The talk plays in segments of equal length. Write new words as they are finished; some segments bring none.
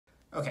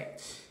Okay,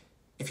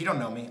 if you don't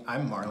know me,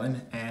 I'm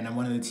Marlon and I'm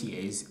one of the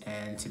TAs,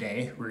 and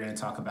today we're going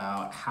to talk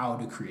about how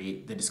to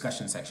create the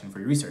discussion section for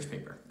your research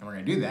paper. And we're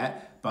going to do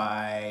that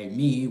by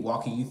me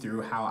walking you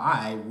through how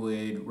I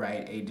would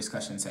write a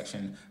discussion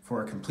section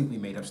for a completely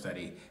made up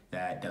study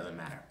that doesn't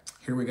matter.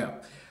 Here we go.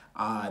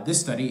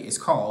 This study is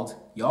called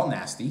Y'all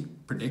Nasty,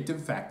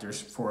 Predictive Factors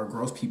for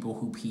Gross People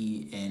Who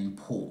Pee in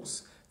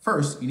Pools.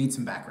 First, you need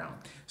some background.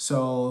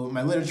 So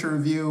my literature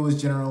review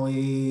was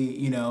generally,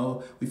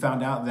 we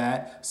found out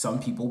that some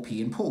people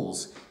pee in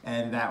pools,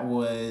 and that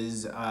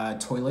was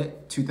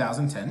Toilet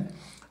 2010.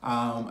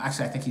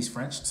 Actually, I think he's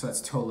French, so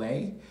that's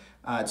Toilet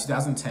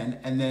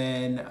 2010. And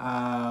then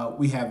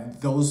we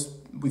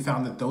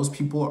found that those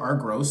people are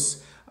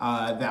gross.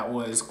 That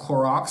was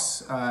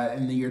Clorox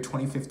in the year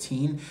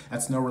 2015.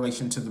 That's no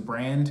relation to the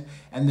brand.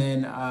 And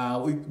then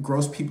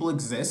gross people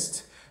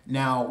exist.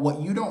 Now,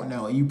 what you don't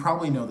know, you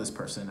probably know this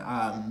person.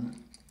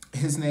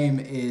 His name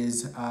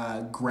is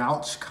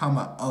Grouch,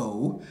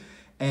 O,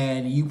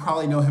 and you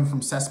probably know him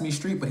from Sesame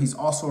Street, but he's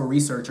also a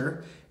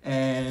researcher.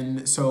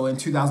 And so in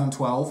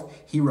 2012,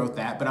 he wrote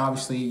that, but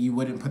obviously you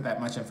wouldn't put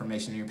that much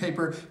information in your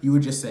paper. You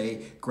would just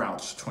say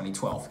Grouch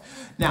 2012.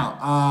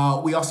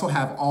 Now, we also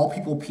have All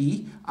People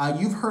Pee.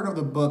 You've heard of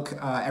the book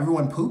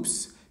Everyone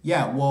Poops?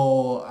 Yeah,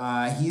 well,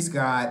 he's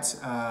got,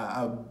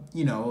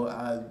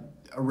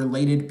 a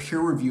related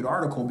peer-reviewed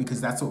article,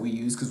 because that's what we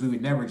use, because we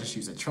would never just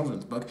use a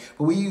children's book,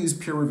 but we use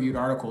peer-reviewed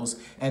articles,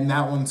 and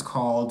that one's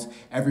called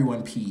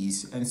Everyone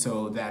Pees, and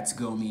so that's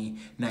Gomi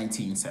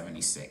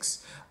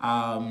 1976.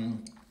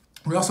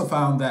 We also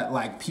found that we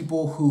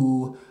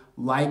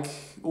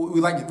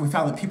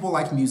found that people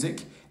like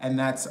music, and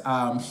that's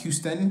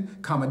Houston,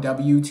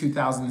 W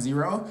 2000,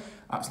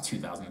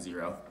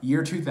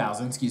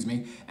 excuse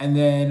me. And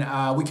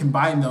then we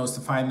combine those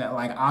to find that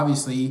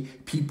obviously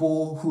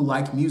people who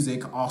like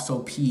music also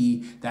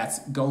pee. That's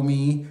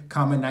Gomi,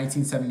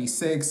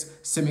 1976,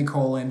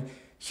 semicolon,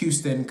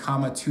 Houston,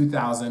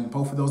 2000,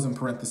 both of those in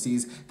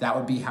parentheses. That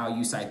would be how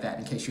you cite that,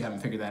 in case you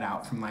haven't figured that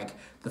out from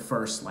the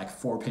first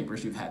 4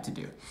 papers you've had to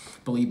do.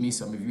 Believe me,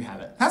 some of you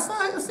haven't. That's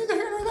neither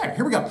here nor there.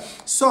 Here we go.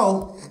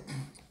 So,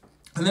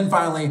 and then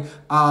finally,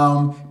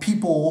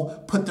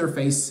 people put their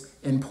face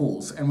in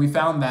pools. And we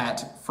found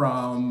that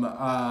from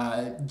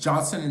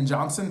Johnson &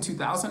 Johnson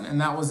 2000, and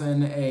that was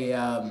in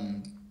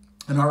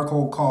an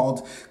article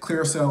called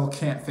Clearasil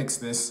Can't Fix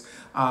This.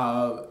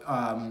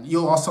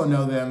 You'll also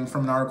know them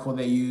from an article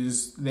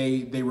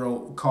they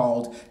wrote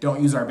called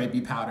Don't Use Our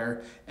Baby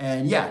Powder.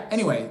 And yeah,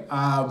 anyway,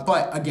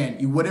 but again,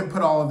 you wouldn't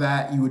put all of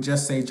that. You would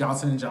just say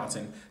Johnson &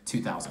 Johnson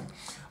 2000.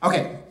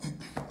 Okay,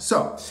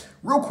 so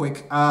real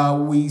quick,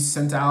 we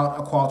sent out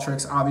a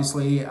Qualtrics,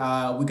 obviously.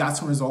 We got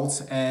some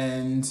results,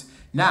 and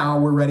now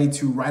we're ready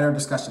to write our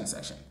discussion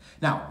section.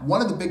 Now,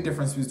 one of the big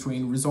differences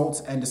between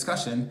results and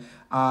discussion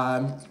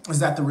is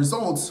that the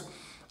results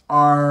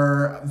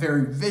are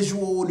very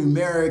visual,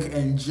 numeric,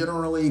 and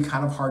generally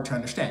kind of hard to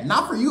understand.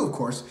 Not for you, of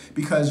course,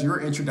 because you're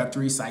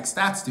introductory psych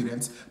stat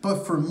students,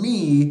 but for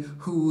me,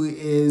 who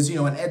is,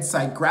 an ed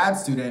psych grad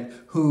student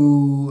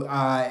who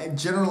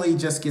generally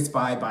just gets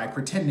by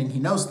pretending he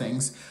knows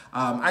things.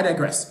 I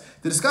digress.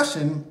 The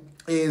discussion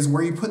is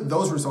where you put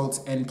those results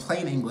in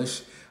plain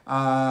English.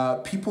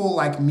 People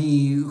like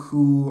me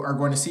who are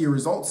going to see your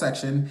results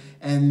section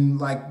and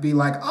be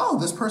like, oh,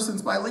 this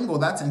person's bilingual,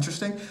 that's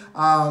interesting.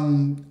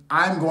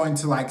 I'm going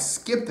to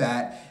skip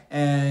that,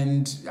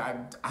 and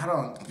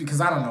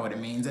because I don't know what it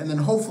means. And then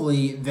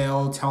hopefully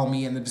they'll tell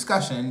me in the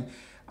discussion,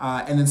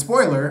 and then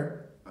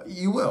spoiler,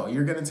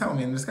 you're going to tell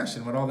me in the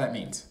discussion what all that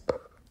means.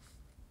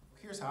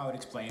 Here's how I would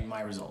explain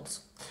my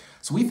results.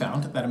 So we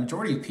found that a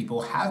majority of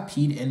people have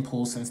peed in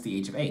pools since the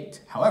age of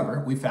 8.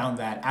 However, we found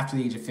that after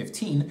the age of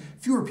 15,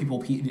 fewer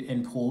people peed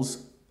in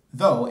pools,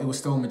 though it was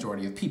still a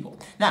majority of people.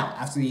 Now,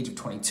 after the age of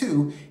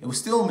 22, it was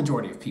still a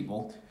majority of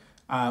people,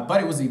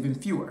 but it was even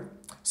fewer.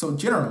 So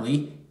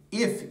generally,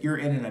 if you're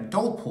in an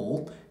adult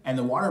pool and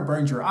the water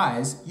burns your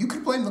eyes, you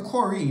could blame the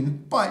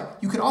chlorine, but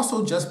you could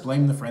also just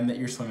blame the friend that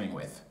you're swimming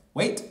with.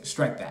 Wait,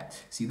 strike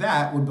that. See,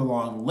 that would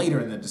belong later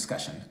in the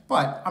discussion,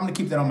 but I'm gonna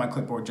keep that on my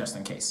clipboard just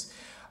in case.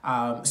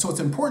 So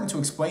it's important to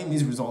explain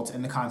these results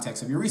in the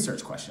context of your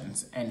research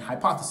questions and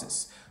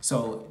hypothesis.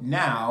 So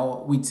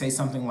now we'd say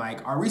something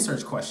like, our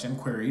research question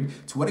queried,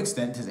 to what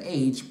extent does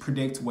age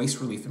predict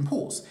waste relief in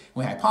pools?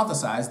 We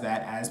hypothesized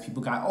that as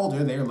people got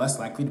older, they are less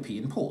likely to pee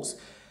in pools.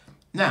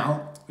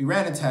 Now, we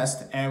ran a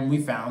test and we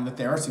found that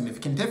there are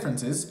significant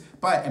differences,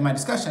 but in my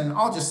discussion,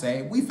 I'll just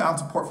say we found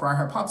support for our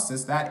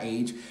hypothesis that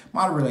age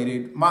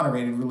moderated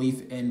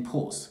relief in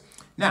pools.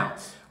 Now,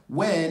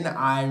 when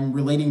I'm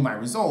relating my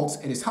results,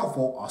 it is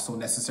helpful, also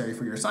necessary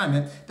for your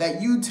assignment, that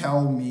you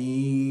tell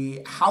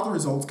me how the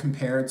results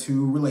compare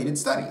to related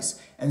studies.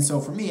 And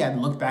so for me, I'd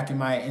look back in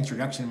my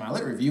introduction, my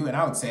lit review, and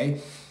I would say,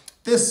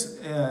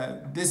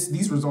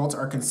 these results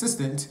are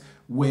consistent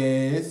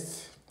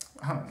with,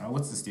 I don't know,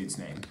 what's this dude's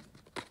name?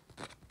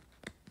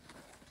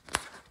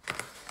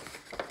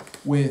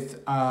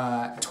 With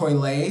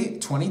Toilet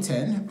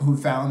 2010, who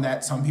found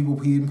that some people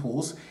pee in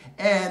pools,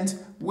 and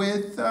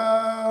with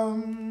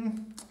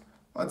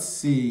Let's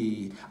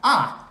see.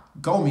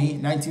 Gomi,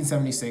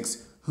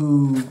 1976,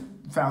 who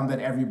found that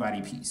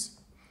everybody pees.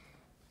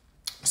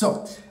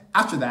 So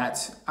after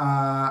that,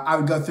 I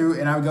would go through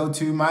and I would go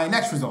to my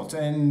next result.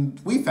 And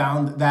we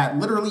found that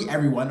literally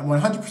everyone,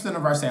 100%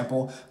 of our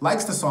sample,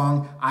 likes the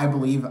song I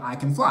Believe I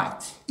Can Fly.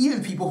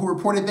 Even people who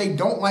reported they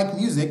don't like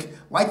music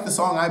like the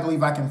song I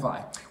Believe I Can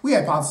Fly. We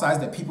hypothesized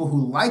that people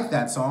who like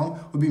that song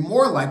would be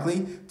more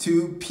likely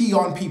to pee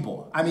on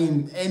people. I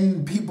mean,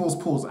 in people's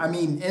pools. I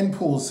mean, in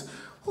pools.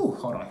 Ooh,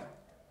 hold on.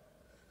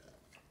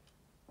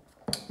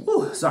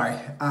 Ooh, sorry.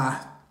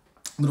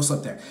 Little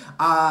slip there.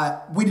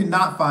 We did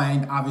not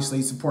find,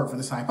 obviously, support for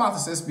this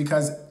hypothesis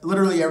because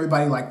literally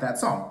everybody liked that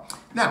song.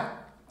 Now,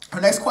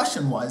 our next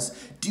question was,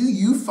 do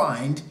you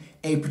find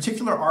a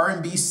particular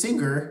R&B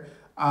singer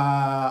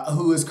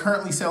who is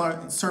currently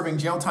serving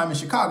jail time in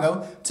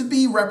Chicago to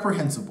be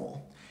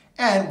reprehensible?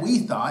 And we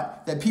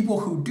thought that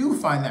people who do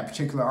find that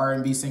particular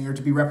R&B singer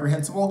to be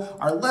reprehensible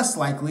are less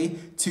likely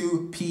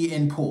to pee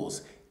in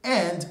pools.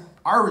 And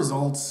our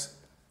results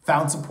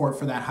found support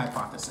for that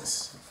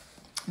hypothesis.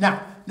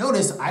 Now,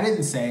 notice I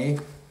didn't say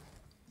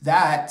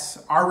that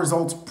our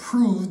results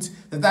proved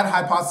that that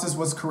hypothesis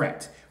was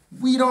correct.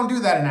 We don't do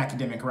that in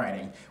academic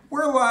writing.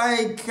 We're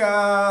like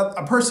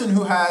a person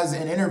who has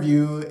an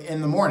interview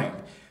in the morning,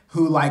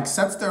 who like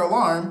sets their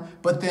alarm,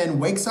 but then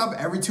wakes up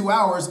every 2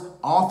 hours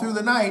all through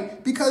the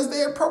night because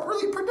they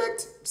appropriately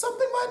predict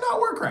something might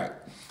not work right.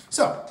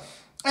 So,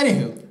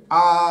 anywho,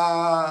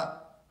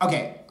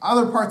 okay,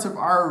 other parts of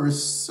our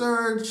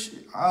research.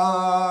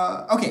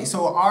 Okay,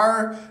 so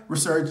our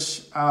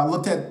research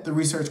looked at the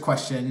research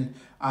question,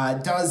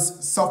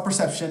 does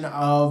self-perception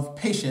of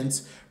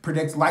patients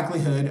predict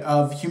likelihood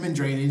of human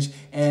drainage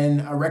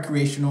in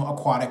recreational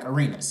aquatic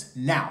arenas?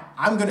 Now,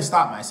 I'm gonna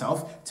stop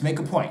myself to make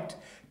a point.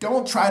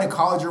 Don't try to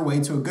college your way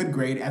to a good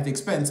grade at the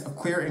expense of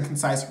clear and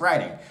concise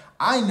writing.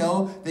 I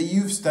know that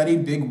you've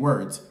studied big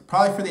words,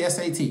 probably for the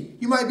SAT.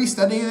 You might be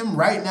studying them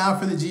right now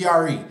for the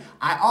GRE.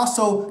 I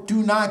also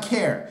do not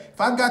care.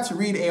 If I've got to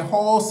read a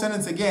whole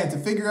sentence again to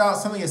figure out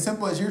something as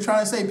simple as you're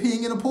trying to say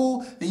peeing in a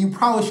pool, then you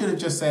probably should have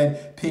just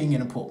said peeing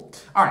in a pool.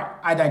 All right,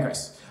 I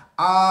digress.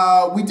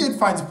 We did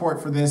find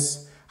support for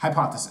this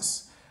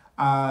hypothesis.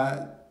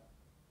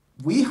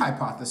 We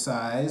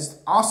hypothesized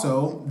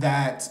also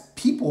that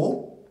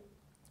people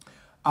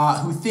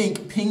who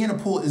think peeing in a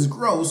pool is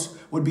gross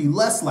would be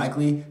less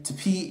likely to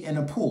pee in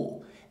a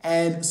pool.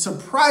 And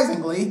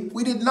surprisingly,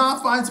 we did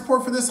not find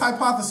support for this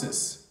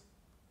hypothesis.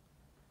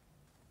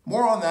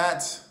 More on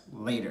that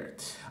later.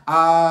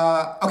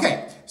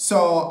 Okay,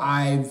 so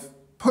I've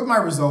put my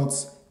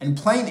results in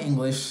plain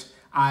English.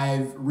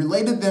 I've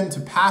related them to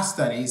past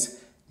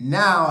studies.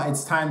 Now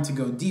it's time to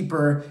go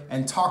deeper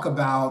and talk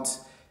about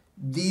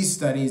these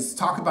studies,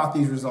 talk about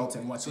these results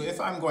and what. So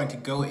if I'm going to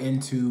go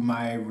into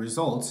my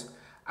results,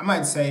 I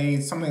might say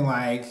something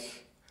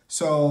like,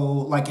 so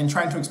like in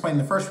trying to explain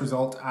the first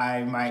result,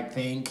 I might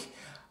think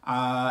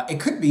it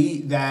could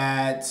be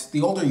that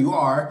the older you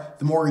are,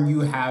 the more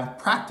you have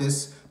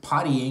practice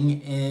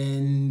pottying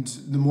and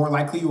the more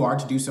likely you are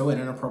to do so in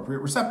an appropriate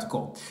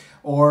receptacle.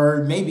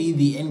 Or maybe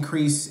the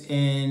increase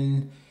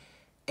in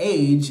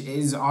age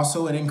is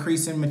also an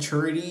increase in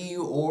maturity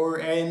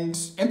and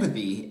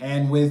empathy,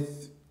 and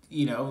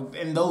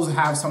and those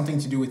have something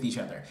to do with each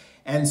other.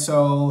 And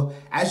so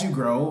as you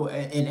grow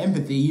in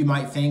empathy, you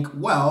might think,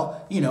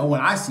 well,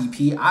 when I see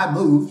pee, I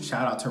move,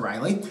 shout out to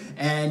Riley,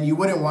 and you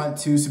wouldn't want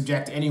to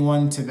subject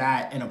anyone to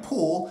that in a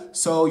pool,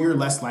 so you're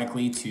less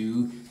likely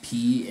to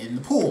pee in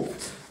the pool.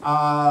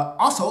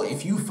 Also,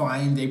 if you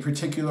find a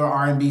particular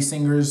R&B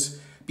singer's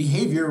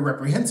behavior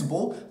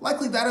reprehensible,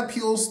 likely that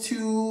appeals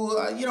to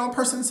a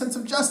person's sense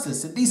of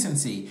justice and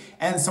decency.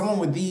 And someone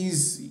with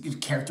these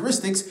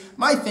characteristics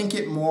might think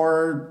it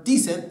more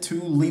decent to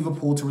leave a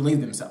pool to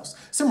relieve themselves.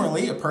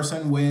 Similarly, a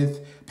person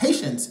with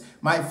patience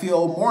might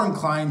feel more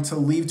inclined to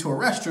leave to a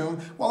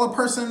restroom, while a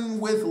person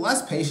with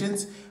less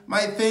patience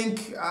might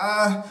think,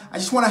 I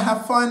just want to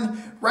have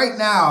fun right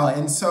now.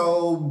 And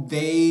so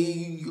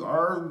they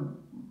are,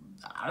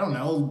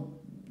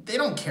 they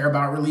don't care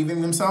about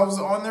relieving themselves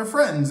on their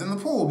friends in the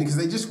pool because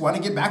they just want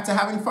to get back to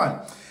having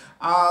fun.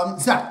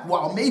 So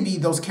while maybe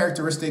those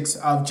characteristics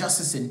of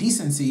justice and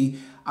decency,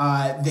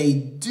 they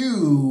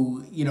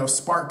do,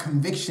 spark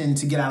conviction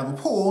to get out of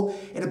the pool,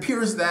 it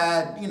appears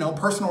that,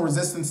 personal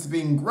resistance to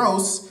being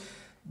gross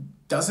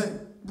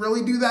doesn't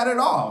really do that at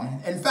all.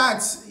 In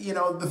fact,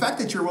 the fact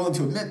that you're willing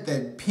to admit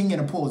that peeing in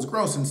a pool is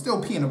gross and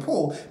still pee in a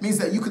pool means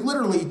that you could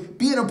literally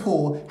be in a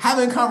pool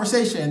having a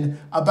conversation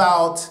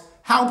about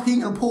how peeing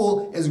in a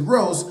pool is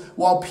gross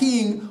while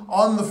peeing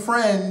on the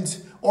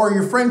friend, or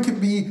your friend could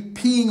be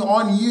peeing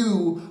on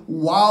you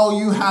while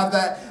you have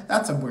that.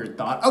 That's a weird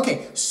thought.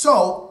 Okay,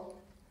 so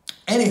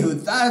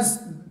anywho,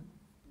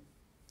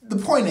 the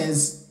point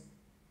is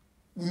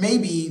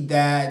maybe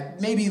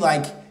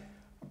like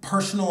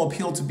personal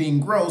appeal to being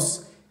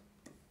gross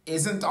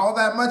isn't all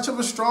that much of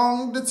a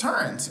strong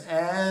deterrent.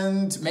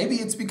 And maybe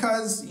it's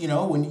because,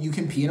 when you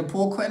can pee in a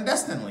pool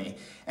clandestinely.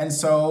 And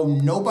so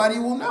nobody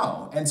will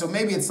know. And so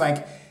maybe it's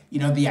like, you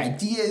know, the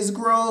idea is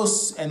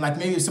gross, and like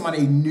maybe if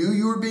somebody knew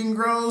you were being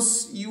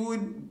gross, you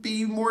would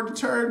be more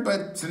deterred,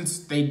 but since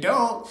they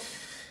don't,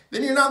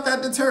 then you're not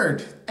that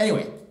deterred.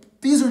 Anyway,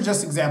 these are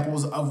just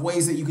examples of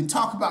ways that you can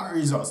talk about your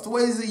results, the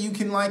ways that you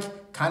can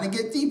like kind of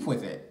get deep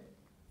with it.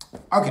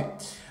 Okay,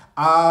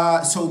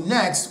 so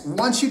next,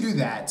 once you do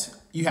that,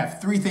 you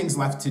have 3 things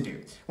left to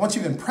do. Once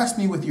you've impressed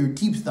me with your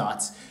deep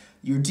thoughts,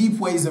 your deep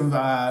ways of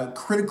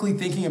critically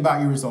thinking about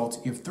your results,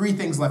 you have 3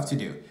 things left to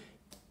do.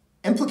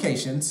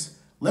 Implications,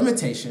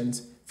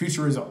 limitations,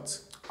 future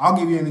results. I'll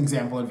give you an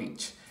example of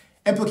each.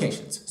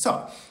 Implications.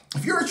 So,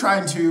 if you're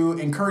trying to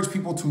encourage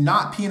people to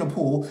not pee in a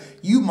pool,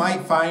 you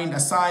might find a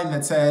sign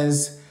that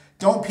says,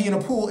 "Don't pee in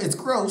a pool, it's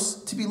gross,"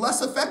 to be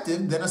less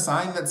effective than a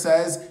sign that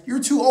says, "You're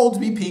too old to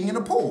be peeing in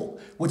a pool,"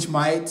 which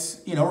might,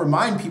 you know,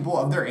 remind people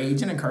of their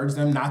age and encourage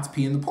them not to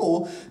pee in the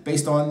pool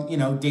based on, you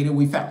know, data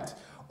we found.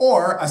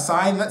 Or a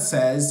sign that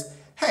says,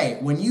 "Hey,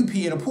 when you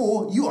pee in a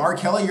pool, you R.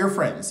 Kelly your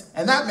friends."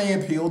 And that may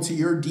appeal to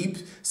your deep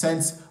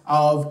sense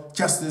of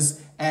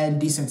justice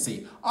and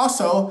decency.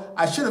 Also,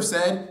 I should have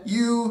said,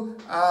 you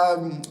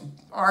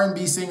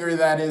R&B singer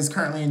that is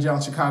currently in jail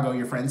in Chicago,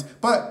 your friends,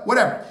 but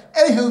whatever.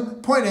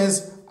 Anywho, point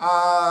is,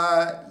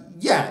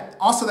 yeah,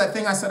 also that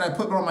thing I said I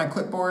put on my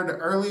clipboard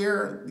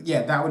earlier,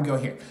 yeah, that would go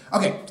here.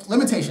 Okay,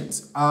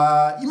 limitations.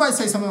 You might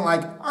say something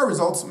like, our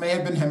results may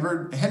have been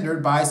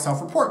hindered by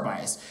self-report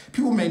bias.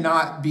 People may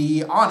not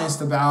be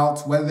honest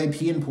about whether they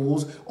pee in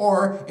pools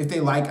or if they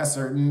like a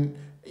certain,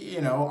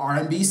 you know,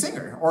 R&B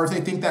singer, or if they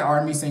think that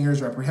R&B singer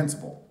is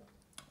reprehensible.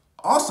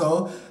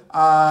 Also,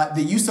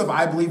 the use of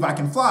 "I Believe I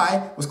Can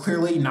Fly" was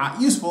clearly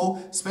not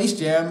useful. Space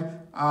Jam,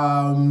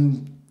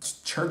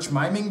 church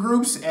miming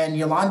groups, and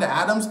Yolanda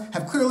Adams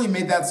have clearly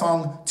made that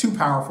song too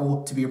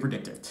powerful to be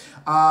predictive.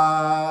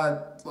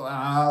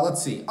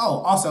 Let's see. Oh,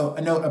 also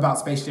a note about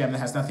Space Jam that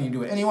has nothing to do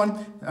with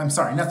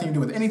nothing to do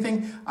with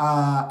anything.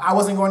 I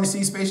wasn't going to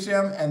see Space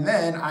Jam, and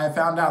then I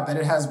found out that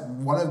it has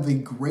one of the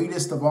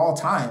greatest of all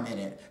time in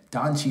it,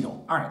 Don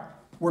Cheadle. All right,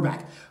 we're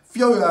back.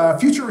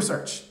 Future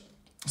research.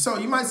 So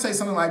you might say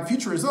something like,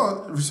 future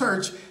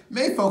research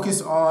may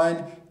focus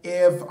on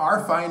if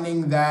our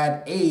finding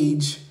that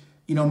age,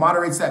 you know,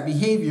 moderates that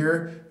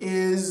behavior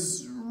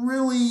is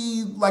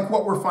really like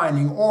what we're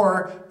finding,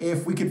 or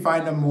if we could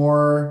find a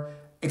more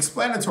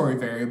explanatory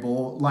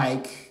variable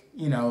like,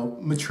 you know,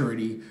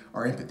 maturity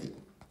or empathy.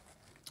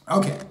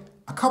 Okay,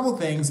 a couple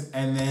things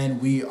and then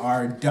we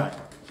are done.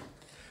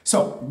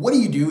 So what do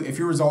you do if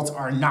your results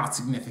are not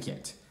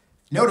significant?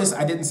 Notice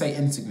I didn't say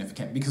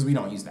insignificant because we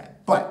don't use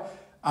that, but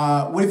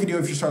what if you do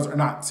if your results are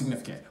not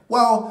significant?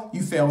 Well,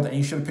 you failed and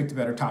you should have picked a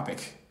better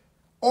topic.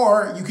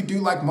 Or you could do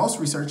like most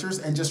researchers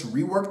and just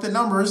rework the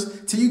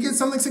numbers till you get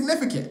something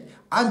significant.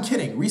 I'm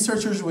kidding.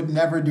 Researchers would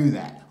never do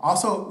that.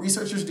 Also,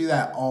 researchers do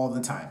that all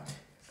the time.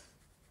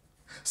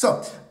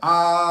 So,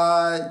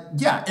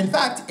 yeah, in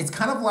fact, it's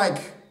kind of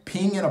like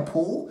peeing in a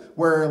pool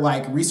where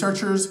like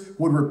researchers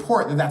would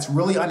report that that's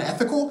really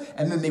unethical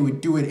and then they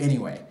would do it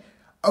anyway.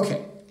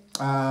 Okay,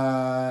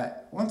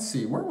 let's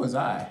see, where was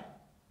I?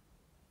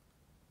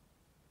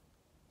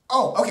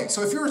 Oh, okay,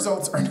 so if your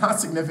results are not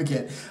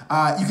significant,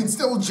 you can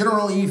still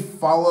generally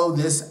follow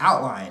this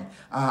outline.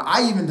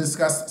 I even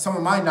discussed some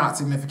of my not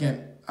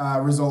significant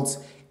results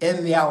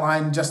in the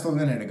outline just a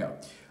minute ago.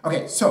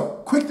 Okay,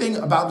 so quick thing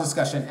about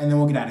discussion and then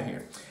we'll get out of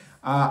here.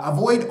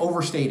 Avoid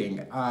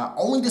overstating.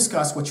 Only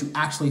discuss what you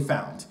actually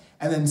found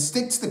and then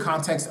stick to the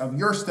context of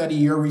your study,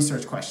 your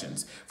research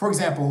questions. For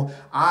example,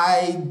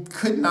 I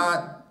could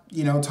not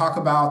talk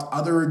about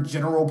other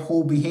general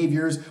pool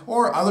behaviors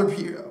or other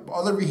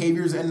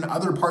behaviors in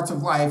other parts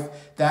of life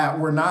that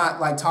were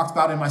not like talked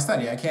about in my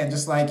study. I can't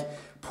just like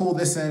pull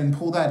this in and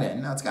pull that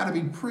in. Now it's got to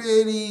be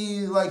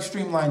pretty like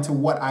streamlined to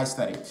what I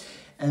study.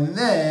 And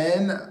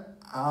then,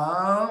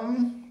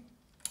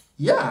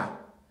 yeah,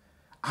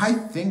 I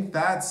think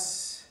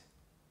that's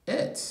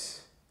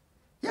it.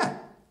 Yeah,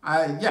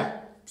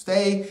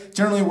 stay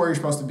generally where you're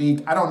supposed to be.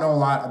 I don't know a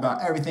lot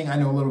about everything. I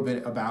know a little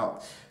bit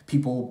about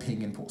people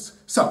peeing in pools.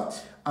 So,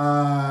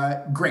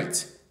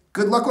 great.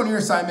 Good luck on your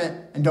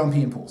assignment and don't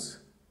pee in pools.